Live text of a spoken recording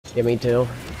Yeah, me too.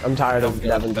 I'm tired of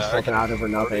Devin just flipping out over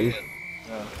nothing.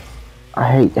 Yeah.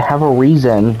 I have a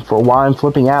reason for why I'm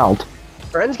flipping out.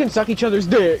 Friends can suck each other's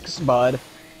dicks, bud.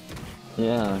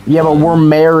 Yeah. Yeah, but we're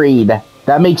married.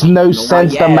 That makes no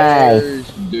sense to me.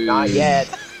 Dude. Not yet.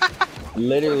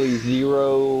 Literally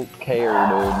 0 care,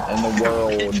 dude, and the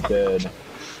world, dude.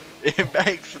 It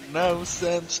makes no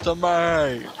sense to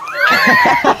me.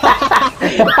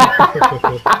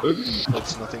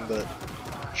 It's nothing but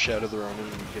shadow the Ronin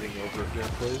and getting over at their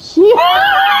place.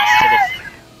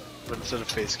 But instead of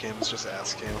face cam, it's just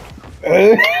ass cam.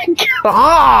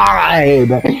 God!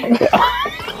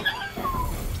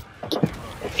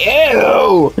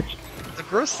 Ew! The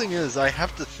gross thing is, I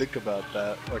have to think about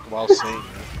that, like, while saying it.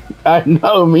 I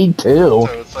know, me too.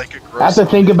 So it's like a gross I have to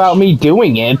think image. about me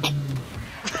doing it.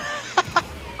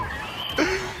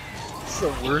 It's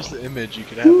the worst image you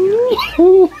could have in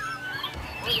your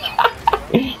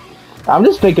I'm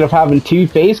just thinking of having 2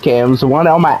 face cams, one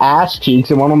on my ass cheeks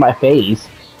and one on my face.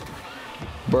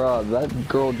 Bruh, that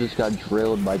girl just got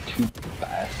drilled by 2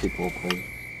 basketball players.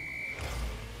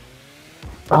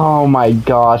 Oh my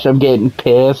gosh, I'm getting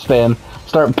pissed and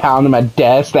start pounding my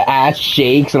desk, the ass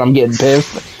shakes and I'm getting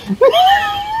pissed.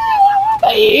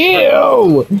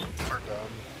 Ew! This is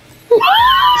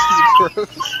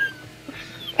gross.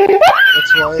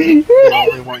 That's why they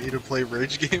only want you to play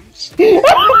rage games.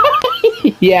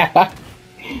 Yeah.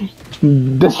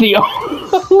 That's the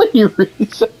only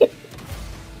reason.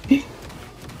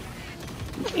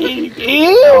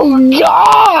 Ew,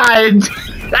 God!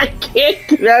 I can't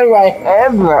get out of my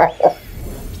head now.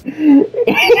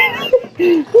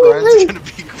 Brian's gonna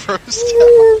be grossed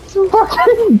out. It's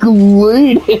fucking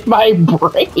glued in my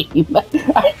brain.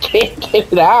 I can't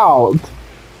get it out.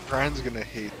 Brian's gonna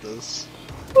hate this.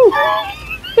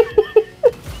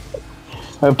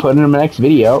 I'm putting it in my next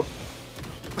video.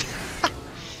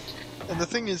 And the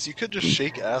thing is, you could just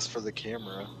shake ass for the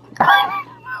camera.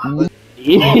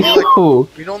 Ew.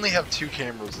 We'd only have 2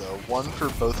 cameras though. One for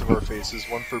both of our faces,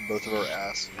 one for both of our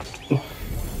ass.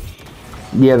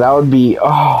 Yeah, that would be.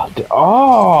 Oh.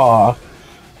 Oh.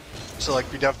 So like,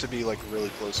 we'd have to be like really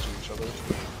close to each other.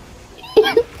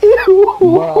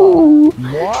 Ew.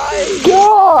 Why?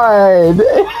 God.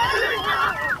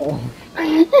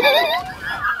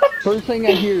 First thing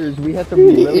I hear is we have to be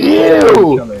really close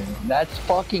to each other. That's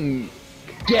fucking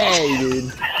gay,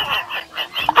 dude.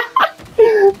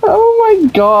 Oh my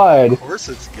God. Of course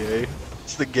it's gay.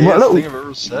 It's the gayest thing I've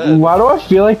ever said. Why do I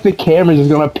feel like the cameras is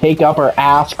gonna pick up our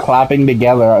ass clapping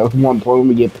together at one point when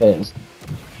we get pissed?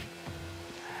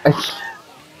 You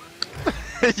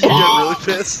get really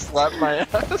pissed, slap my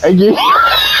ass.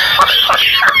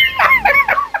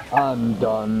 I'm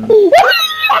done.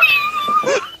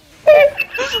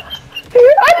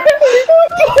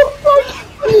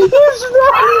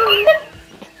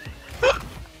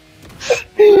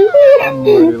 I'm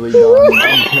literally done.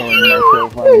 I'm killing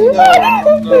myself right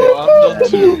now. No, I'm done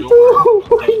too. Don't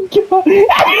worry.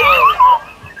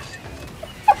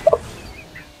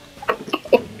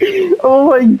 Oh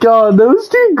my God, those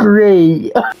two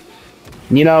great.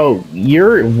 You know,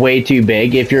 you're way too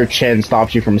big if your chin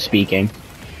stops you from speaking.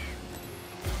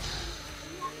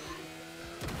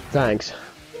 Thanks.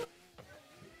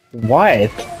 What?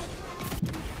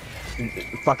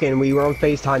 Fucking, we were on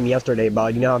FaceTime yesterday,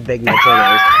 bud. You know how big my chin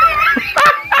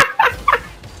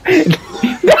is.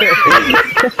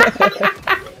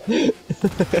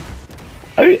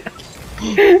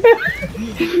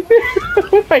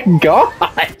 Oh my God!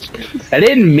 I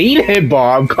didn't mean it,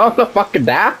 Bob. Calm the fuck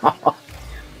down.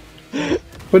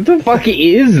 What the fuck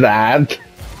is that?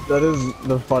 That is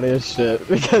the funniest shit,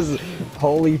 because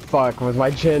holy fuck, was my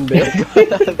chin big on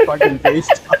that fucking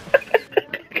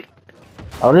FaceTime.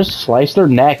 I'll just slice their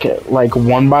neck, like,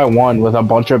 one by one with a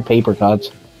bunch of paper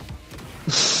cuts.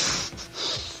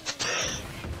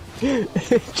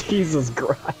 Jesus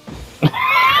Christ.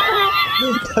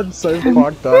 That's so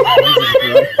fucked up. Jesus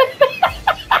Christ.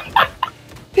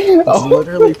 It's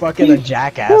literally fucking a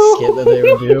jackass skit that they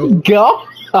would do. God!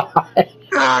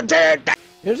 Ah, dude!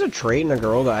 There's a trait in a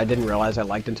girl that I didn't realize I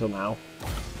liked until now.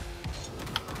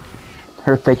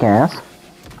 Her thick ass?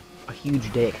 A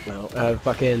huge dick, no.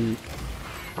 Fucking...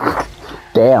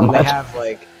 Damn, when they that's... have,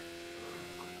 like...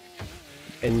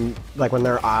 And, like, when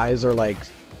their eyes are, like...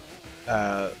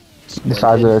 the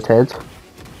size of their tits?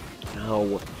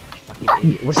 No. Fucking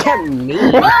idiot. What's that mean?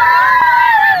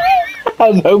 I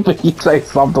was hoping you'd say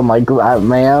something like that,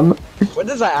 man. What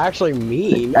does that actually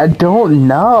mean? I don't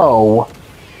know.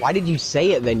 Why did you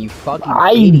say it then, you fucking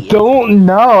I idiot? don't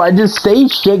know. I just say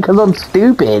shit because I'm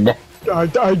stupid. I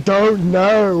don't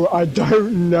know. I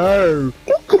don't know.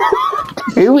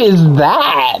 Who is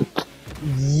that?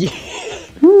 Yeah.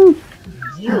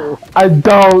 You. I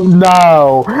don't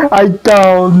know. I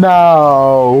don't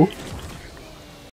know.